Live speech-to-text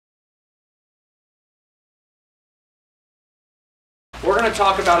we're going to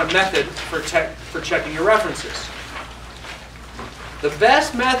talk about a method for checking your references. The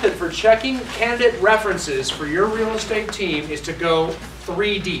best method for checking candidate references for your real estate team is to go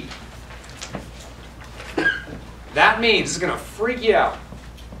 3 deep. That means, this is going to freak you out.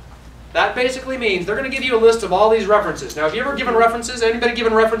 That basically means they're going to give you a list of all these references. Now, have you ever given references? Anybody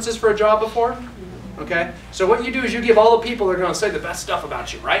given references for a job before? Okay. So what you do is you give all the people that are going to say the best stuff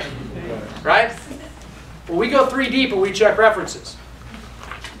about you, right? Right? Well, we go 3 deep and we check references.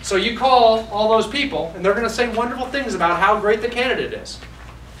 So you call all those people, and they're going to say wonderful things about how great the candidate is.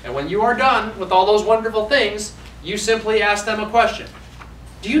 And when you are done with all those wonderful things, you simply ask them a question.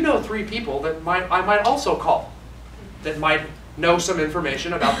 Do you know 3 people that I might also call that might know some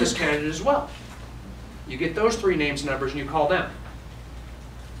information about this candidate as well? You get those 3 names and numbers and you call them.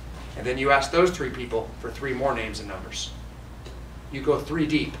 And then you ask those 3 people for 3 more names and numbers. You go 3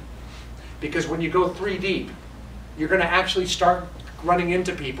 deep. Because when you go 3 deep, you're going to actually start running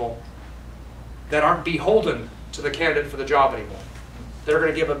into people that aren't beholden to the candidate for the job anymore. They're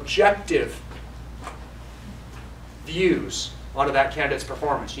going to give objective views onto that candidate's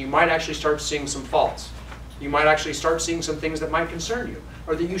performance. You might actually start seeing some faults. You might actually start seeing some things that might concern you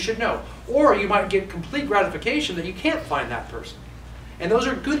or that you should know. Or you might get complete gratification that you can't find that person. And those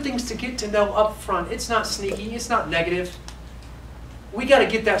are good things to get to know up front. It's not sneaky. It's not negative. We got to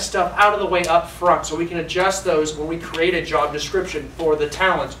get that stuff out of the way up front so we can adjust those when we create a job description for the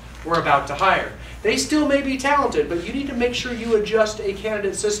talent we're about to hire. They still may be talented, but you need to make sure you adjust a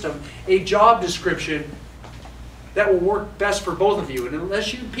candidate system, a job description that will work best for both of you. And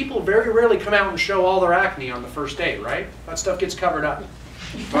unless people very rarely come out and show all their acne on the first date, right? That stuff gets covered up,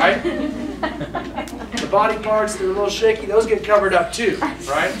 right? The body parts that are a little shaky, those get covered up too,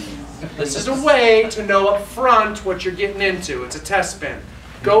 right? This is a way to know up front what you're getting into. It's a test spin.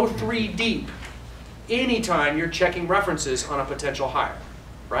 Go 3 deep anytime you're checking references on a potential hire,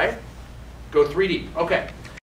 right? Go 3 deep. Okay.